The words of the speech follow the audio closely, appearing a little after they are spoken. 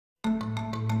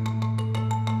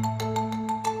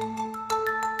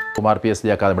K.Anilkumar PSC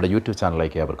അക്കാദമിയുടെ YouTube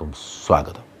ചാനലിലേക്ക് ഏവർക്കും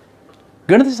സ്വാഗതം.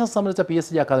 ഗണിതശാസ്ത്രം സംബന്ധിച്ച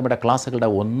PSC അക്കാദമിയുടെ ക്ലാസ്സുകളുടെ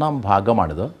ഒന്നാം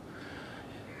ഭാഗമാണിത്.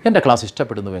 എൻ്റെ ക്ലാസ്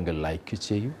ഇഷ്ടപ്പെടുന്നുവെങ്കിൽ ലൈക്ക്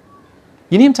ചെയ്യൂ.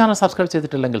 ഇനിയും ചാനൽ സബ്സ്ക്രൈബ്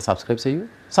ചെയ്തിട്ടില്ലെങ്കിൽ സബ്സ്ക്രൈബ് ചെയ്യൂ.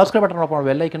 സബ്സ്ക്രൈബ് ബട്ടണോടൊപ്പം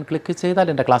ബെൽ ഐക്കൺ ക്ലിക്ക് ചെയ്താൽ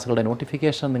എൻ്റെ ക്ലാസ്സുകളുടെ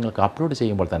നോട്ടിഫിക്കേഷൻ നിങ്ങൾക്ക് അപ്ലോഡ്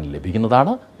ചെയ്യുമ്പോൾ തന്നെ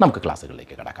ലഭിക്കുന്നതാണ്. നമുക്ക്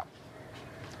ക്ലാസ്സുകളിലേക്ക് കടക്കാം.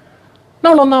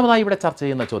 നമ്മൾ ഒന്നാമതായി ഇവിടെ ചർച്ച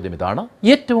ചെയ്യുന്ന ചോദ്യം ഇതാണ്: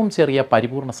 ഏറ്റവും ചെറിയ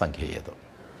പരിപൂർണ്ണ സംഖ്യ ഏത്?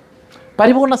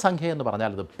 പരിപൂർണ്ണ സംഖ്യ എന്ന്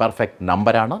പറഞ്ഞാൽ ഇത് പെർഫെക്റ്റ്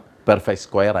നമ്പറാണ്, പെർഫെക്റ്റ്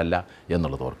സ്ക്വയർ അല്ല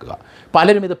എന്നുള്ളത് ഓർക്കുക.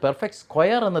 പലരും ഇത് പെർഫെക്റ്റ്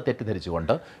സ്ക്വയർ എന്ന്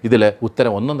തെറ്റിദ്ധരിച്ചുകൊണ്ട് ഇതിൽ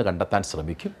ഉത്തരം ഒന്നെന്ന് കണ്ടെത്താൻ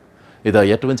ശ്രമിക്കും. ഇത്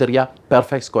ഏറ്റവും ചെറിയ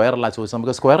പെർഫെക്റ്റ് സ്ക്വയർ അല്ല ചോദിച്ചാൽ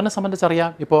നമുക്ക് സ്ക്വയറിനെ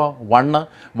സംബന്ധിച്ചറിയാം. ഇപ്പോൾ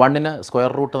വണ്ണിന്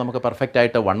സ്ക്വയർ റൂട്ട് നമുക്ക് പെർഫെക്റ്റ്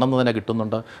ആയിട്ട് 1 എന്ന് തന്നെ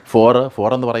കിട്ടുന്നുണ്ട്.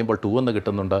 4 എന്ന് പറയുമ്പോൾ 2 എന്ന്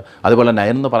കിട്ടുന്നുണ്ട്. അതുപോലെ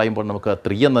 9 എന്ന് പറയുമ്പോൾ നമുക്ക്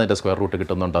 3 എന്നതിൻ്റെ സ്ക്വയർ റൂട്ട്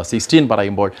കിട്ടുന്നുണ്ട്. 16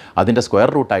 പറയുമ്പോൾ അതിൻ്റെ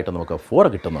സ്ക്വയർ റൂട്ടായിട്ട് നമുക്ക് 4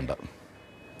 കിട്ടുന്നുണ്ട്.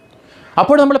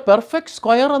 അപ്പോൾ നമ്മൾ പെർഫെക്റ്റ്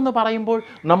സ്ക്വയർ എന്ന് പറയുമ്പോൾ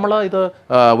നമ്മൾ ഇത്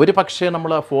ഒരു പക്ഷേ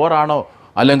നമ്മൾ 4 ആണോ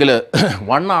അല്ലെങ്കിൽ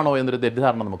 1 ആണോ എന്നൊരു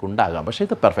തെറ്റിദ്ധാരണ നമുക്ക് ഉണ്ടാകാം. പക്ഷേ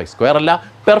ഇത് പെർഫെക്റ്റ് സ്ക്വയർ അല്ല,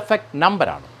 പെർഫെക്റ്റ്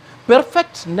നമ്പറാണ്.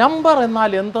 പെർഫെക്റ്റ് നമ്പർ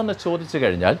എന്നാൽ എന്തെന്ന് ചോദിച്ചു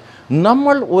കഴിഞ്ഞാൽ,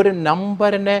 നമ്മൾ ഒരു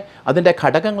നമ്പറിനെ അതിൻ്റെ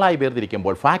ഘടകങ്ങളായി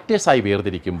വേർതിരിക്കുമ്പോൾ, ഫാക്ടേഴ്സായി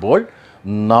വേർതിരിക്കുമ്പോൾ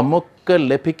നമുക്ക്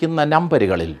ലഭിക്കുന്ന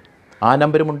നമ്പറുകളിൽ ആ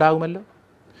നമ്പരും ഉണ്ടാകുമല്ലോ.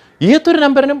 ഏതൊരു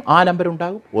നമ്പറിനും ആ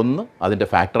നമ്പറുണ്ടാകും, 1 അതിൻ്റെ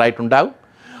ഫാക്ടറായിട്ടുണ്ടാകും.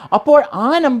 അപ്പോൾ ആ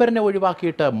നമ്പറിനെ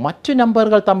ഒഴിവാക്കിയിട്ട് മറ്റു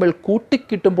നമ്പറുകൾ തമ്മിൽ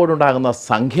കൂട്ടിക്കിട്ടുമ്പോഴുണ്ടാകുന്ന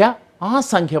സംഖ്യ, ആ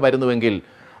സംഖ്യ വരുന്നുവെങ്കിൽ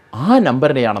ആ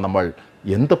നമ്പറിനെയാണ് നമ്മൾ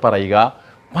എന്ത് പറയുക?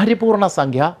 പരിപൂർണ്ണ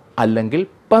സംഖ്യ അല്ലെങ്കിൽ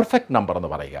പെർഫെക്റ്റ് നമ്പർ എന്ന്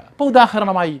പറയുക. അപ്പോൾ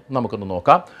ഉദാഹരണമായി നമുക്കൊന്ന്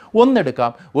നോക്കാം. 1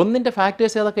 എടുക്കാം. 1ൻ്റെ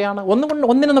ഫാക്ടേഴ്സ് ഏതൊക്കെയാണ്?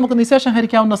 1 നമുക്ക് നിശേഷം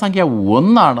ഹരിക്കാവുന്ന സംഖ്യ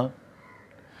 1 ആണ്.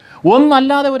 1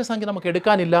 അല്ലാതെ ഒരു സംഖ്യ നമുക്ക്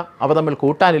എടുക്കാനില്ല, അവ തമ്മിൽ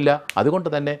കൂട്ടാനില്ല. അതുകൊണ്ട്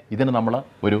തന്നെ ഇതിന് നമ്മൾ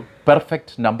ഒരു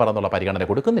പെർഫെക്റ്റ് നമ്പർ എന്നുള്ള പരിഗണന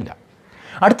കൊടുക്കുന്നില്ല.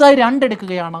 അടുത്തതായി 2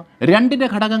 എടുക്കുകയാണ്. 2ൻ്റെ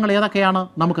ഘടകങ്ങൾ ഏതൊക്കെയാണ്?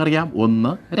 നമുക്കറിയാം.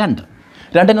 1, 2.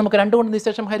 2 നമുക്ക് 2 കൊണ്ട്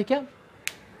നിശേഷം ഹരിക്കാം,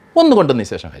 1 കൊണ്ട്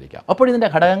നിശേഷം ഹരിക്കാം. അപ്പോൾ ഇതിൻ്റെ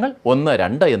ഘടകങ്ങൾ 1,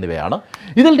 2 എന്നിവയാണ്.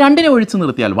 ഇതിൽ 2നെ ഒഴിച്ചു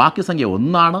നിർത്തിയാൽ ബാക്കി സംഖ്യ 1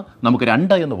 ആണ്. നമുക്ക്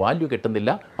 2 എന്ന് വാല്യൂ കിട്ടുന്നില്ല.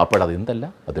 അപ്പോൾ അത് എന്തല്ല?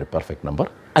 അതൊരു പെർഫെക്റ്റ് നമ്പർ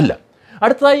അല്ല.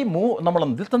 അടുത്തതായി നമ്മൾ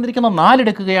ഇതിൽ തന്നിരിക്കുന്ന 4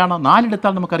 എടുക്കുകയാണ്. 4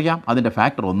 എടുത്താൽ നമുക്കറിയാം അതിൻ്റെ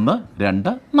ഫാക്ടർ 1,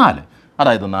 2, 4.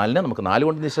 അതായത് 4നെ നമുക്ക് 4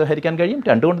 കൊണ്ട് നിശ്ചയിക്കാൻ കഴിയും,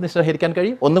 2 കൊണ്ട് നിശ്ചയിക്കാൻ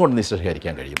കഴിയും, 1 കൊണ്ട്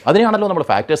നിശ്ചയിക്കാൻ കഴിയും. അതിനെയാണല്ലോ നമ്മൾ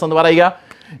ഫാക്ടേഴ്സ് എന്ന് പറയുക.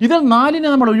 ഇതിൽ 4നെ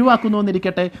നമ്മൾ ഒഴിവാക്കുന്നു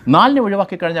എന്നിരിക്കട്ടെ. 4നെ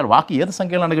ഒഴിവാക്കി കഴിഞ്ഞാൽ ബാക്കി ഏത്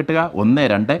സംഖ്യകളാണ് കിട്ടുക? 1,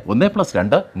 2, 1 +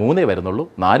 2, 3 വരുന്നുള്ളൂ,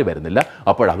 4 വരുന്നില്ല.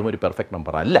 അപ്പോൾ അതും ഒരു പെർഫെക്റ്റ്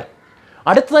നമ്പർ അല്ല.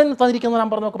 അടുത്തതായി തന്നിരിക്കുന്ന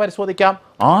നമ്പർ നമുക്ക് പരിശോധിക്കാം.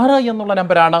 6 എന്നുള്ള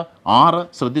നമ്പറാണ്. 6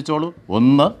 ശ്രദ്ധിച്ചോളൂ.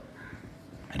 1,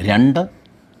 2,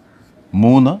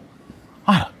 3,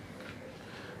 6.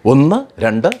 1,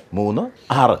 2, 3,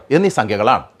 6 എന്നീ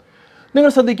സംഖ്യകളാണ്.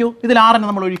 നിങ്ങൾ ശ്രദ്ധിക്കൂ, ഇതിൽ 6നെ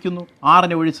നമ്മൾ ഒഴിക്കുന്നു.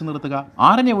 6നെ ഒഴിച്ച് നിർത്തുക.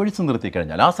 6നെ ഒഴിച്ച് നിർത്തി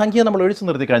കഴിഞ്ഞാൽ, ആ സംഖ്യ നമ്മൾ ഒഴിച്ച്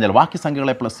നിർത്തി കഴിഞ്ഞാൽ ബാക്കി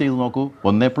സംഖ്യകളെ പ്ലസ് ചെയ്ത് നോക്കൂ.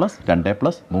 1 + 2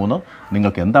 + 3.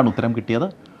 നിങ്ങൾക്ക് എന്താണ് ഉത്തരം കിട്ടിയത്?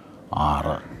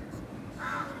 6,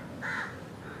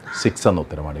 6 എന്ന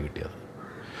ഉത്തരമാണ് കിട്ടിയത്.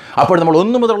 അപ്പോൾ നമ്മൾ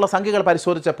 1 മുതലുള്ള സംഖ്യകൾ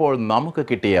പരിശോധിച്ചപ്പോൾ നമുക്ക്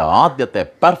കിട്ടിയ ആദ്യത്തെ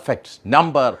പെർഫെക്റ്റ്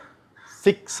നമ്പർ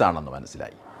 6 ആണെന്ന്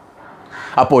മനസ്സിലായി.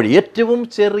 അപ്പോൾ ഏറ്റവും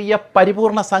ചെറിയ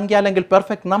പരിപൂർണ്ണ സംഖ്യ അല്ലെങ്കിൽ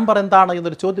പെർഫെക്റ്റ് നമ്പർ എന്താണ്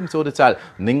എന്നൊരു ചോദ്യം ചോദിച്ചാൽ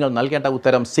നിങ്ങൾ നൽകേണ്ട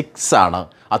ഉത്തരം 6 ആണ്.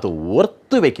 അത്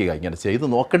ഓർത്തു വയ്ക്കുക. ഇങ്ങനെ ചെയ്ത്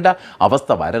നോക്കേണ്ട അവസ്ഥ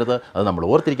വരരുത്. അത് നമ്മൾ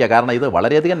ഓർത്തിരിക്കുക. കാരണം ഇത്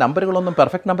വളരെയധികം നമ്പറുകളൊന്നും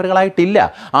പെർഫെക്റ്റ് നമ്പറുകളായിട്ടില്ല.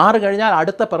 6 കഴിഞ്ഞാൽ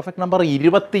അടുത്ത പെർഫെക്റ്റ് നമ്പർ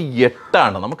 28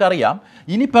 ആണ്. നമുക്കറിയാം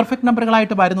ഇനി പെർഫെക്റ്റ്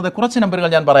നമ്പറുകളായിട്ട് വരുന്നത് കുറച്ച് നമ്പറുകൾ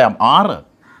ഞാൻ പറയാം. 6,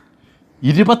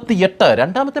 28.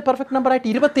 രണ്ടാമത്തെ പെർഫെക്റ്റ് നമ്പറായിട്ട്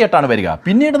 28 ആണ് വരിക.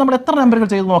 പിന്നീട് നമ്മൾ എത്ര നമ്പറുകൾ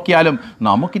ചെയ്ത് നോക്കിയാലും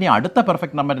നമുക്കിനി അടുത്ത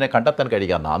പെർഫെക്റ്റ് നമ്പറിനെ കണ്ടെത്താൻ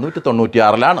കഴിയുക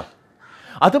 496-ലാണ്.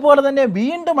 അതുപോലെ തന്നെ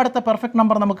വീണ്ടും അടുത്ത പെർഫെക്റ്റ്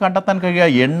നമ്പർ നമുക്ക് കണ്ടെത്താൻ കഴിയുക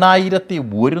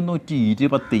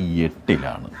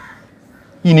 8128-ലാണ്.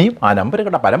 ഇനിയും ആ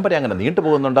നമ്പറുകളുടെ പരമ്പര അങ്ങനെ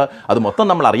നീണ്ടുപോകുന്നുണ്ട്. അത് മൊത്തം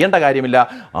നമ്മൾ അറിയേണ്ട കാര്യമില്ല.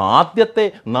 ആദ്യത്തെ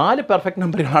 4 പെർഫെക്റ്റ്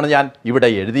നമ്പറുകളാണ് ഞാൻ ഇവിടെ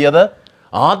എഴുതിയത്.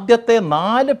 ആദ്യത്തെ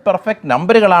 4 പെർഫെക്റ്റ്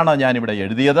നമ്പറുകളാണ് ഞാൻ ഇവിടെ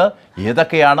എഴുതിയത്.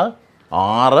 ഏതൊക്കെയാണ്?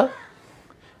 6,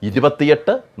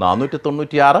 28,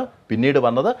 496, പിന്നീട്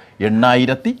വന്നത്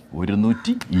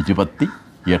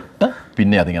 8128.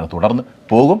 പിന്നെ അതിങ്ങനെ തുടർന്ന്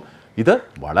പോകും. ഇത്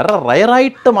വളരെ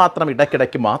റയറായിട്ട് മാത്രം,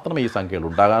 ഇടയ്ക്കിടയ്ക്ക് മാത്രമേ ഈ സംഖ്യകൾ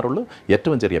ഉണ്ടാകാറുള്ളൂ.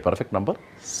 ഏറ്റവും ചെറിയ പെർഫെക്റ്റ് നമ്പർ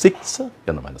 6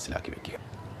 എന്ന് മനസ്സിലാക്കി വയ്ക്കുക.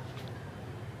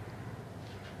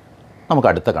 നമുക്ക്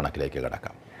അടുത്ത കണക്കിലേക്ക്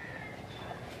കിടക്കാം.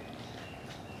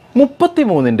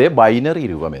 33ൻ്റെ ബൈനറി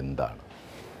രൂപം എന്താണ്?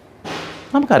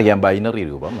 നമുക്കറിയാം ബൈനറി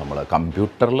രൂപം നമ്മൾ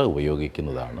കമ്പ്യൂട്ടറിൽ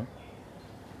ഉപയോഗിക്കുന്നതാണ്.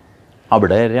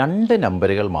 അവിടെ 2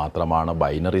 നമ്പറുകൾ മാത്രമാണ്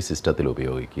ബൈനറി സിസ്റ്റത്തിൽ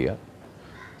ഉപയോഗിക്കുക,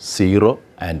 0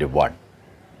 and 1.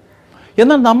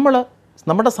 എന്നാൽ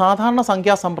നമ്മുടെ സാധാരണ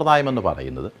സംഖ്യാ സമ്പ്രദായം എന്ന്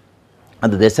പറയുന്നത്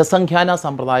അത് ദശസംഖ്യാന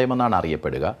സമ്പ്രദായം എന്നാണ്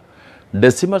അറിയപ്പെടുക.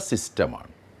 ഡെസിമൽ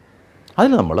സിസ്റ്റമാണ്.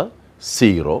 അതിൽ നമ്മൾ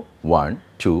 0, 1,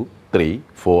 2, 3,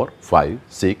 4, 5,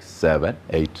 6, 7,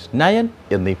 8, 9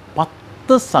 എന്നീ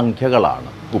 10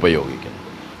 സംഖ്യകളാണ് ഉപയോഗിക്കുന്നത്.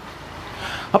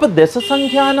 അപ്പോൾ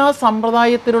ദശസംഖ്യാന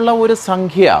സമ്പ്രദായത്തിലുള്ള ഒരു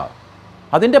സംഖ്യ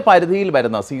അതിൻ്റെ പരിധിയിൽ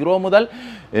വരുന്ന 0 മുതൽ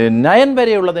 9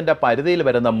 വരെയുള്ളതിൻ്റെ പരിധിയിൽ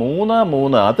വരുന്ന 3,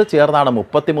 3 അത് ചേർന്നാണ്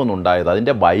 33 ഉണ്ടായത്.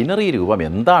 അതിൻ്റെ ബൈനറി രൂപം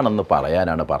എന്താണെന്ന്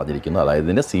പറയാനാണ് പറഞ്ഞിരിക്കുന്നത്. അതായത്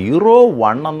ഇതിന് 0,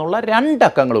 1 എന്നുള്ള 2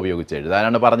 അക്കങ്ങൾ ഉപയോഗിച്ച്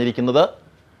എഴുതാനാണ് പറഞ്ഞിരിക്കുന്നത്.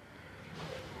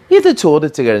 ഇത്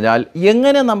ചോദിച്ചു കഴിഞ്ഞാൽ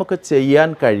എങ്ങനെ നമുക്ക് ചെയ്യാൻ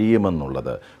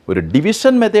കഴിയുമെന്നുള്ളത് ഒരു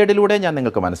ഡിവിഷൻ മെത്തേഡിലൂടെ ഞാൻ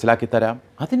നിങ്ങൾക്ക് മനസ്സിലാക്കി തരാം.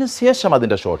 അതിനുശേഷം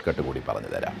അതിൻ്റെ ഷോർട്ട് കട്ട് കൂടി പറഞ്ഞു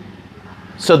തരാം.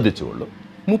 ശ്രദ്ധിച്ചുകൊള്ളൂ.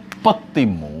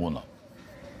 33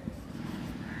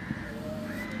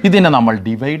 ഇതിനെ നമ്മൾ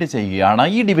ഡിവൈഡ് ചെയ്യുകയാണ്.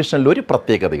 ഈ ഡിവിഷനിൽ ഒരു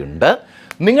പ്രത്യേകതയുണ്ട്.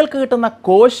 നിങ്ങൾക്ക് കിട്ടുന്ന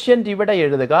കോഷ്യൻ്റ് ഇവിടെ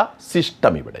എഴുതുക,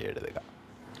 സിസ്റ്റം ഇവിടെ എഴുതുക.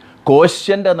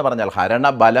 കോഷ്യൻ്റ് എന്ന് പറഞ്ഞാൽ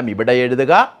ഹരണബലം ഇവിടെ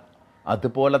എഴുതുക,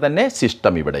 അതുപോലെ തന്നെ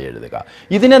സിസ്റ്റം ഇവിടെ എഴുതുക.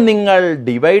 ഇതിനെ നിങ്ങൾ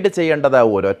ഡിവൈഡ് ചെയ്യേണ്ടത്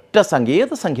ഒരൊറ്റ സംഖ്യ,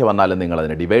 ഏത് സംഖ്യ വന്നാലും നിങ്ങൾ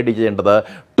അതിനെ ഡിവൈഡ് ചെയ്യേണ്ടത്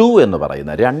 2 എന്ന്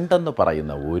പറയുന്ന 2 എന്ന്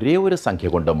പറയുന്ന ഒരേ ഒരു സംഖ്യ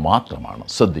കൊണ്ട് മാത്രമാണ്.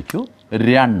 ശ്രദ്ധിക്കൂ,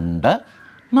 2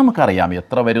 നമുക്കറിയാം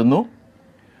എത്ര വരുന്നു,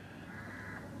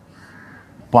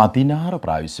 16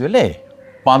 പ്രാവശ്യം അല്ലേ?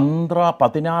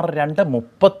 16, 2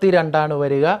 32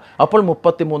 വരിക. അപ്പോൾ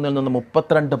 33-ൽ നിന്ന്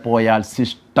 32 പോയാൽ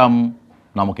സിസ്റ്റം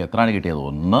നമുക്ക് എത്രയാണ് കിട്ടിയത്?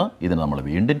 1. ഇതിന് നമ്മൾ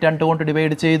വീണ്ടും 2 കൊണ്ട്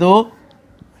ഡിവൈഡ് ചെയ്തു.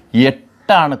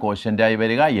 8 കോഷ്യൻ്റായി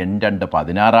വരിക. n 2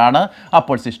 16.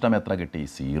 അപ്പോൾ സിസ്റ്റം എത്ര കിട്ടി?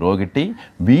 0 കിട്ടി.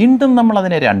 വീണ്ടും നമ്മൾ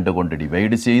അതിനെ 2 കൊണ്ട്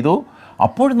ഡിവൈഡ് ചെയ്തു.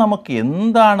 അപ്പോൾ നമുക്ക്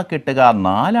എന്താണ് കിട്ടുക?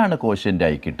 4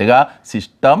 കോഷ്യൻ്റായി കിട്ടുക.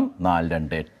 സിസ്റ്റം 4,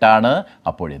 2 8.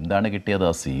 അപ്പോൾ എന്താണ് കിട്ടിയത്?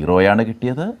 0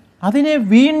 കിട്ടിയത്. അതിനെ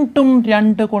വീണ്ടും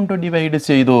 2 കൊണ്ട് ഡിവൈഡ്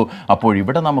ചെയ്തു. അപ്പോൾ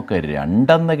ഇവിടെ നമുക്ക്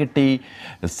 2 കിട്ടി.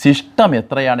 സിസ്റ്റം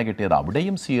എത്രയാണ് കിട്ടിയത്?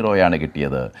 അവിടെയും 0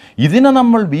 കിട്ടിയത്. ഇതിനെ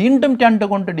നമ്മൾ വീണ്ടും 2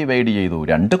 കൊണ്ട് ഡിവൈഡ് ചെയ്തു.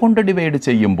 2 കൊണ്ട് ഡിവൈഡ്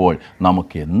ചെയ്യുമ്പോൾ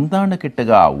നമുക്ക് എന്താണ്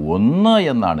കിട്ടുക? 1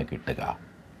 എന്നാണ് കിട്ടുക.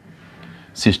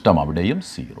 സിസ്റ്റം അവിടെയും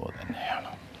 0 തന്നെയാണ്.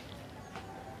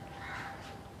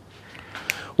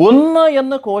 1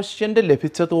 എന്ന കോഷ്യൻ്റ്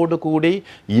ലഭിച്ചതോടുകൂടി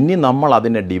ഇനി നമ്മൾ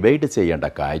അതിനെ ഡിവൈഡ് ചെയ്യേണ്ട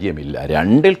കാര്യമില്ല.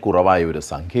 2ൽ കുറവായ ഒരു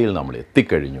സംഖ്യയിൽ നമ്മൾ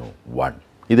എത്തിക്കഴിഞ്ഞു, 1.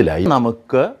 ഇതിലായി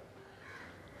നമുക്ക്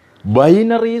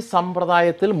ബൈനറി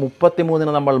സമ്പ്രദായത്തിൽ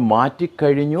 33-നെ നമ്മൾ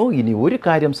മാറ്റിക്കഴിഞ്ഞു. ഇനി ഒരു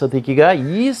കാര്യം ശ്രദ്ധിക്കുക,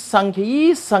 ഈ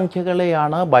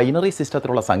സംഖ്യകളെയാണ് ബൈനറി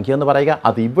സിസ്റ്റത്തിലുള്ള സംഖ്യ എന്ന് പറയുക.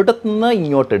 അത് ഇവിടെ നിന്ന്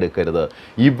ഇങ്ങോട്ട് എടുക്കരുത്,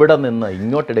 ഇവിടെ നിന്ന്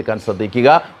ഇങ്ങോട്ട് എടുക്കാൻ ശ്രദ്ധിക്കുക.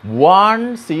 1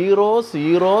 0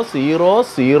 0 0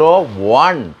 0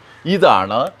 1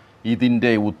 ഇതാണ്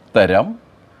ഇതിൻ്റെ ഉത്തരം.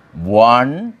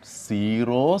 1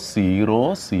 0 0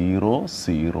 0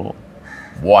 0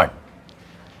 1.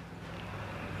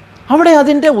 അവിടെ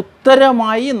അതിൻ്റെ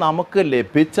ഉത്തരമായി നമുക്ക്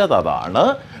ലഭിച്ചത് അതാണ്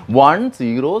 1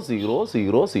 0 0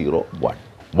 0 0 1.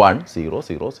 1 0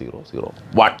 0 0 0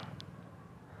 1.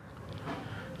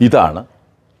 ഇതാണ്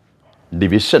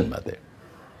ഡിവിഷൻ മെത്തേഡ്.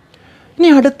 ഇനി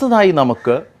അടുത്തതായി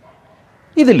നമുക്ക്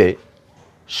ഇതിലെ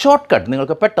ഷോർട്ട് കട്ട്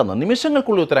നിങ്ങൾക്ക് പെട്ടെന്ന്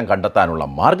നിമിഷങ്ങൾക്കുള്ളിൽ ഉത്തരം കണ്ടെത്താനുള്ള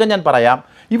മാർഗം ഞാൻ പറയാം.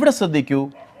 ഇവിടെ ശ്രദ്ധിക്കൂ,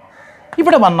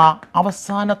 ഇവിടെ വന്ന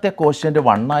അവസാനത്തെ കോഷ്യൻ്റ്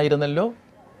 1 ആയിരുന്നല്ലോ.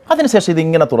 അതിനുശേഷം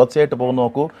ഇതിങ്ങനെ തുടർച്ചയായിട്ട് പോകുന്നു.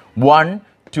 നോക്കൂ, 1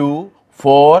 2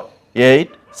 4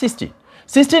 8 16.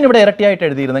 16 ഇവിടെ ഇരട്ടിയായിട്ട്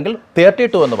എഴുതിയിരുന്നെങ്കിൽ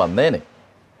 32 എന്ന് വന്നേനെ,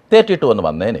 32 എന്ന്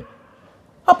വന്നേനെ.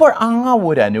 അപ്പോൾ ആ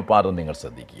ഒരു അനുപാതം നിങ്ങൾ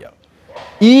ശ്രദ്ധിക്കുക.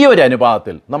 ഈ ഒരു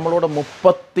അനുപാതത്തിൽ നമ്മളോട്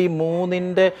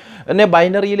 33-നെ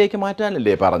ബൈനറിയിലേക്ക്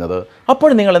മാറ്റാനല്ലേ പറഞ്ഞത്? അപ്പോൾ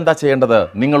നിങ്ങൾ എന്താ ചെയ്യേണ്ടത്?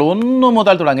 നിങ്ങൾ 1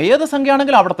 മുതൽ തുടങ്ങുക. ഏത്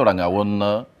സംഖ്യയാണെങ്കിലും അവിടെ തുടങ്ങുക.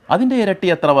 1. അതിൻ്റെ ഇരട്ടി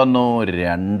എത്ര വന്നു?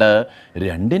 2.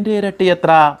 2ൻ്റെ ഇരട്ടി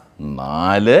എത്ര?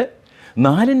 4.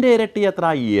 4ൻ്റെ ഇരട്ടി എത്ര?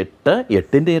 8.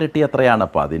 8ൻ്റെ ഇരട്ടി എത്രയാണ്?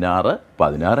 16.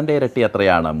 16ൻ്റെ ഇരട്ടി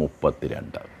എത്രയാണ്?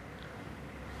 32.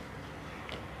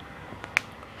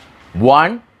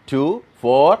 1 2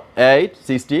 4 8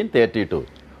 16 32.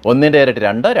 1ൻ്റെ ഇരട്ടി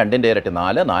 2, 2ൻ്റെ ഇരട്ടി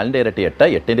 4, 4ൻ്റെ ഇരട്ടി 8,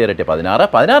 8ൻ്റെ ഇരട്ടി 16,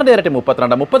 16ൻ്റെ ഇരട്ടി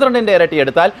 32, 32ൻ്റെ ഇരട്ടി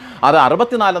എടുത്താൽ അത്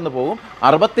 64 എന്ന് പോകും.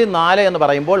 64 എന്ന്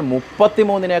പറയുമ്പോൾ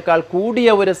 33-നേക്കാൾ കൂടിയ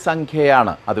ഒരു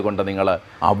സംഖ്യയാണ്. അതുകൊണ്ട് നിങ്ങൾ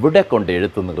അവിടെ കൊണ്ട്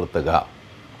എഴുത്ത്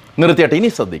നിർത്തിയിട്ട് ഇനി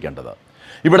ശ്രദ്ധിക്കേണ്ടത്,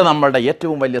 ഇവിടെ നമ്മളുടെ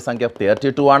ഏറ്റവും വലിയ സംഖ്യ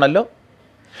 32 ആണല്ലോ.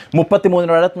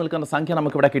 33-നോട് അടുത്ത് നിൽക്കുന്ന സംഖ്യ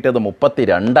നമുക്കിവിടെ കിട്ടിയത്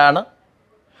 32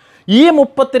 ഈ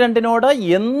 32-നോട്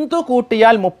എന്തു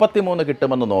കൂട്ടിയാൽ 33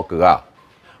 കിട്ടുമെന്ന് നോക്കുക.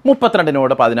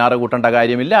 32-നോട് 16 കൂട്ടേണ്ട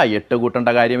കാര്യമില്ല, 8 കൂട്ടേണ്ട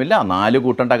കാര്യമില്ല, 4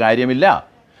 കൂട്ടേണ്ട കാര്യമില്ല,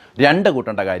 2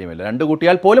 കൂട്ടേണ്ട കാര്യമില്ല. 2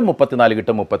 കൂട്ടിയാൽ പോലും 34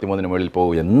 കിട്ടും. 33-ന് മുകളിൽ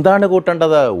പോകും. എന്താണ്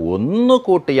കൂട്ടേണ്ടത്? 1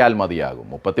 കൂട്ടിയാൽ മതിയാകും.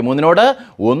 33-നോട്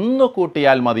 1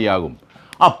 കൂട്ടിയാൽ മതിയാകും.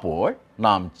 അപ്പോൾ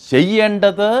നാം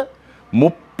ചെയ്യേണ്ടത്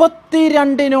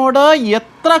 32-നോട്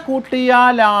എത്ര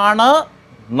കൂട്ടിയാലാണ്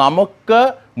നമുക്ക്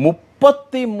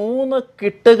 33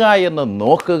 കിട്ടുക എന്ന്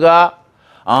നോക്കുക.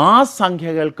 ആ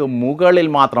സംഖ്യകൾക്ക് മുകളിൽ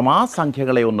മാത്രം ആ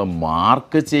സംഖ്യകളെ ഒന്ന്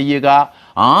മാർക്ക് ചെയ്യുക.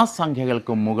 ആ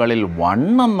സംഖ്യകൾക്ക് മുകളിൽ 1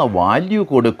 എന്ന വാല്യൂ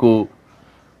കൊടുക്കൂ.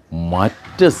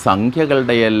 മറ്റ്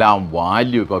സംഖ്യകളുടെ എല്ലാം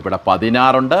വാല്യൂ, ഇപ്പോൾ ഇവിടെ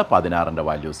 16 ഉണ്ട്, 16ൻ്റെ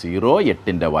വാല്യൂ 0,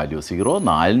 8ൻ്റെ വാല്യൂ 0,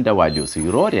 4ൻ്റെ വാല്യൂ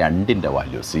 0, 2ൻ്റെ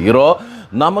വാല്യൂ 0,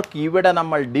 നമുക്കിവിടെ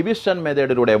നമ്മൾ ഡിവിഷൻ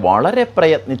മെത്തേഡിലൂടെ വളരെ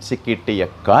പ്രയത്നിച്ച് കിട്ടിയ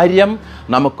കാര്യം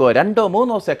നമുക്ക്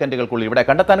 2-3 സെക്കൻഡുകൾക്കുള്ളിൽ ഇവിടെ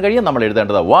കണ്ടെത്താൻ കഴിയും. നമ്മൾ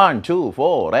എഴുതേണ്ടത് 1, 2,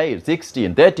 4, 8,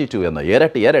 16, 32 എന്ന്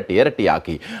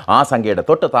ഇരട്ടിയാക്കി ആ സംഖ്യയുടെ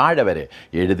തൊട്ട് താഴെ വരെ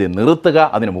എഴുതി നിർത്തുക.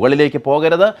 അതിന് മുകളിലേക്ക്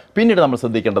പോകരുത്. പിന്നീട് നമ്മൾ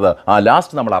ശ്രദ്ധിക്കേണ്ടത് ആ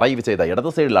ലാസ്റ്റ് നമ്മൾ അറൈവ് ചെയ്ത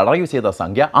ഇടത് സൈഡിൽ അറൈവ് ചെയ്ത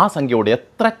സംഖ്യ, ആ സംഖ്യയോട്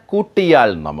എത്ര കൂട്ടിയാൽ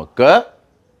നമുക്ക്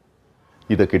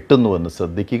ഇത് കിട്ടുന്നുവെന്ന്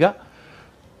ശ്രദ്ധിക്കുക.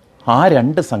 ആ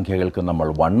 2 സംഖ്യകൾക്ക് നമ്മൾ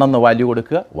 1 എന്ന വാല്യൂ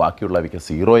കൊടുക്കുക, ബാക്കിയുള്ളവയ്ക്ക്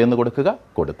 0 എന്ന് കൊടുക്കുക.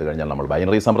 കൊടുത്തു കഴിഞ്ഞാൽ നമ്മൾ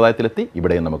ബൈനറി സമ്പ്രദായത്തിലെത്തി.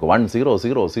 ഇവിടെയും നമുക്ക് 1 0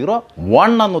 0 0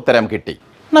 1 എന്ന ഉത്തരം കിട്ടി.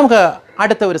 നമുക്ക്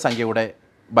അടുത്ത ഒരു സംഖ്യയുടെ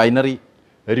ബൈനറി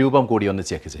രൂപം കൂടി ഒന്ന്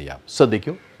ചെക്ക് ചെയ്യാം.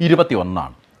 ശ്രദ്ധിക്കൂ, 21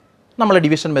 ആണ്. നമ്മൾ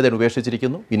ഡിവിഷൻ മെത്തേഡ്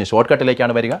ഉപേക്ഷിച്ചിരിക്കുന്നു. ഇനി ഷോർട്ട്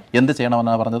കട്ടിലേക്കാണ് വരിക. എന്ത്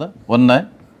ചെയ്യണമെന്നാണ് പറഞ്ഞത്? 1,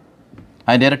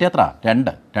 അതിൻ്റെ ഇരട്ടി എത്ര?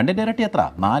 2, 2ൻ്റെ ഇരട്ടി എത്ര?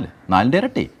 4, 4ൻ്റെ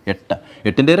ഇരട്ടി 8,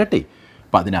 8ൻ്റെ ഇരട്ടി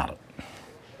 16.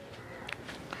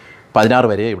 16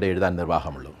 വരെ ഇവിടെ എഴുതാൻ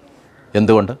നിർവാഹമുള്ളൂ.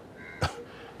 എന്തുകൊണ്ട്?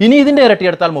 ഇനി ഇതിൻ്റെ ഇരട്ടി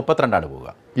എടുത്താൽ 32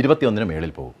 പോവുക, 21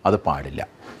 മേളിൽ പോകും. അത് പാടില്ല.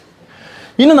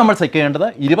 ഇനി നമ്മൾ ചെക്ക് ചെയ്യേണ്ടത്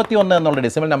 21 എന്നുള്ള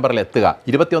ഡെസിമൽ നമ്പറിൽ എത്തുക.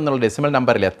 21 എന്നുള്ള ഡെസിമൽ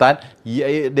നമ്പറിൽ എത്താൻ ഈ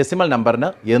ഡെസിമൽ നമ്പറിന്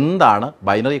എന്താണ്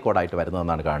ബൈനറി കോഡായിട്ട്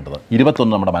വരുന്നതെന്നാണ് കാണേണ്ടത്. 21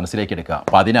 നമ്മുടെ മനസ്സിലേക്ക് എടുക്കുക.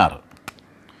 16.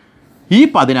 ഈ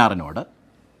 16നോട്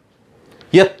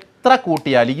എത്ര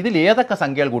കൂട്ടിയാൽ, ഇതിൽ ഏതൊക്കെ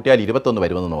സംഖ്യകൾ കൂട്ടിയാൽ 21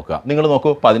 വരുമെന്ന് നോക്കുക. നിങ്ങൾ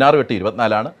നോക്കൂ, 16 8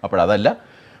 24 അപ്പോഴതല്ല.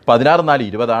 16 4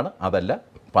 20 അതല്ല.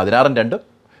 16 2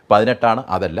 18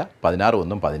 അതല്ല. 16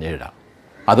 1 17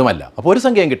 അതുമല്ല. അപ്പോൾ ഒരു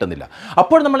സംഖ്യയും കിട്ടുന്നില്ല.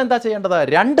 അപ്പോൾ നമ്മൾ എന്താ ചെയ്യേണ്ടത്?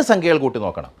 2 സംഖ്യകൾ കൂട്ടി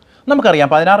നോക്കണം. നമുക്കറിയാം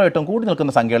 16 8 കൂടി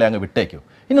നിൽക്കുന്ന സംഖ്യകളെ അങ്ങ് വിട്ടേക്കും.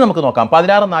 ഇനി നമുക്ക് നോക്കാം.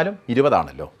 16 4 20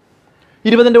 ആണല്ലോ.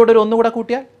 20ൻ്റെ കൂടെ ഒരു 1 കൂടെ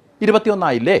കൂട്ടിയാൽ 21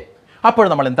 ആയില്ലേ? അപ്പോൾ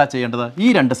നമ്മൾ എന്താ ചെയ്യേണ്ടത്? ഈ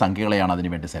 2 സംഖ്യകളെയാണ് അതിന്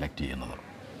വേണ്ടി സെലക്ട് ചെയ്യുന്നത്.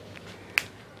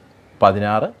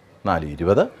 16 4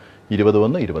 20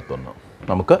 21 21.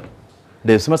 നമുക്ക്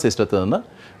ഡെസിമൽ സിസ്റ്റത്തിൽ നിന്ന്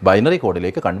ബൈനറി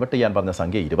കോഡിലേക്ക് കൺവെർട്ട് ചെയ്യാൻ പറഞ്ഞ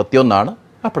സംഖ്യ 21 ആണ്.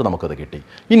 അപ്പോൾ നമുക്കത് കിട്ടി.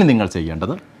 ഇനി നിങ്ങൾ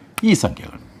ചെയ്യേണ്ടത് ഈ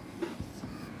സംഖ്യകൾ,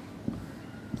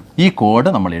 ഈ കോഡ്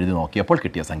നമ്മൾ എഴുതി നോക്കിയപ്പോൾ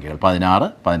കിട്ടിയ സംഖ്യകൾ 16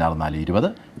 16 4 20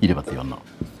 21.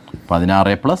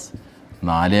 16 +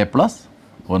 4 +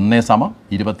 1 =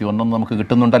 21 നമുക്ക്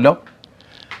കിട്ടുന്നുണ്ടല്ലോ.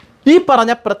 ഈ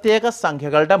പറഞ്ഞ പ്രത്യേക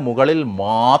സംഖ്യകളുടെ മുകളിൽ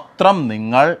മാത്രം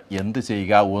നിങ്ങൾ എന്ത്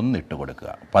ചെയ്യുക? 1 ഇട്ട് കൊടുക്കുക.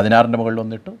 16ൻ്റെ മുകളിൽ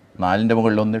 1 ഇട്ടു, 4ൻ്റെ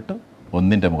മുകളിൽ 1 ഇട്ടു,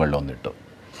 1ൻ്റെ മുകളിൽ 1 ഇട്ടു.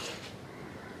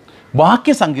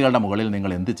 ബാക്കി സംഖ്യകളുടെ മുകളിൽ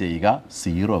നിങ്ങൾ എന്ത് ചെയ്യുക?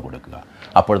 0 കൊടുക്കുക.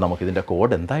 അപ്പോൾ നമുക്കിതിൻ്റെ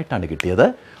കോഡ് എന്തായിട്ടാണ് കിട്ടിയത്?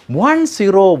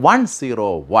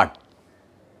 10101.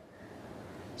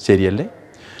 ശരിയല്ലേ?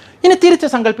 ഇനി തിരിച്ച്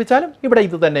സങ്കല്പിച്ചാലും ഇവിടെ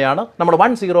ഇത് തന്നെയാണ്. നമ്മൾ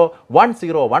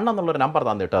 10101 എന്നുള്ളൊരു നമ്പർ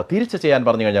തന്നിട്ട് തിരിച്ച് ചെയ്യാൻ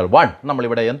പറഞ്ഞു കഴിഞ്ഞാൽ 1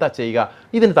 നമ്മളിവിടെ എന്താ ചെയ്യുക?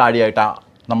 ഇതിന് താഴെയായിട്ട്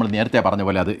നമ്മൾ നേരത്തെ പറഞ്ഞ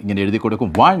പോലെ അത് ഇങ്ങനെ എഴുതി കൊടുക്കും.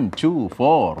 1 2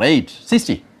 4 8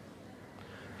 60.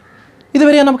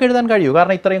 ഇതുവരെ നമുക്ക് എഴുതാൻ കഴിയൂ,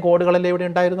 കാരണം ഇത്രയും കോഡുകളല്ലേ ഇവിടെ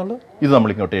ഉണ്ടായിരുന്നുള്ളൂ. ഇത്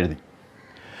നമ്മളിങ്ങോട്ട് എഴുതി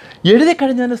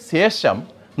കഴിഞ്ഞതിന് ശേഷം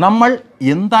നമ്മൾ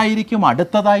എന്തായിരിക്കും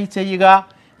അടുത്തതായി ചെയ്യുക?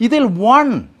 ഇതിൽ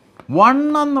 1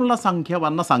 എന്നുള്ള സംഖ്യ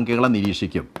വന്ന സംഖ്യകളെ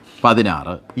നിരീക്ഷിക്കും.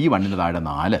 16, ഈ 1ന് താഴെ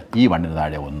 4, ഈ 1ന്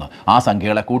താഴെ 1, ആ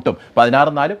സംഖ്യകളെ കൂട്ടും.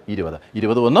 16 4 20,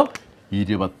 21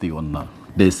 21.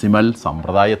 ഡെസിമൽ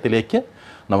സമ്പ്രദായത്തിലേക്ക്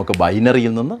നമുക്ക്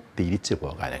ബൈനറിയിൽ നിന്ന് തിരിച്ചു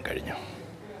പോകാനും കഴിഞ്ഞു.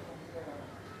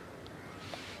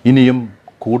 ഇനിയും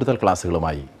കൂടുതൽ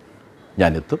ക്ലാസ്സുകളുമായി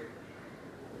ഞാനെത്തും.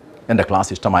 എൻ്റെ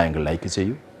ക്ലാസ് ഇഷ്ടമായെങ്കിൽ ലൈക്ക്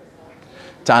ചെയ്യൂ.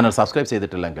 ചാനൽ സബ്സ്ക്രൈബ്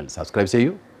ചെയ്തിട്ടില്ലെങ്കിൽ സബ്സ്ക്രൈബ്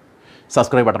ചെയ്യൂ.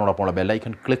 സബ്സ്ക്രൈബ് ബട്ടണോടൊപ്പമുള്ള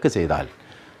ബെല്ലൈക്കൺ ക്ലിക്ക് ചെയ്താൽ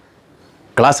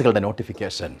ക്ലാസ്സുകളുടെ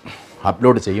നോട്ടിഫിക്കേഷൻ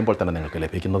അപ്ലോഡ് ചെയ്യുമ്പോൾ തന്നെ നിങ്ങൾക്ക്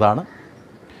ലഭിക്കുന്നതാണ്.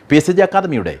 PSCG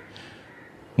അക്കാദമിയുടെ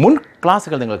മുൻ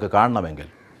ക്ലാസ്സുകൾ നിങ്ങൾക്ക് കാണണമെങ്കിൽ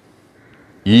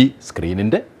ഈ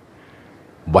സ്ക്രീനിൻ്റെ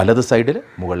വലത് സൈഡിൽ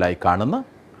മുകളിലായി കാണുന്ന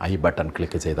ഐ ബട്ടൺ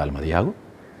ക്ലിക്ക് ചെയ്താൽ മതിയാകും.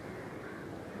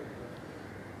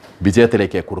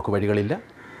 വിജയത്തിലേക്ക് കുറുക്കുവഴികളില്ല.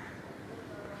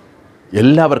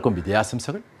 എല്ലാവർക്കും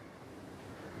വിജയാശംസകൾ.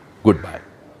 Good bye.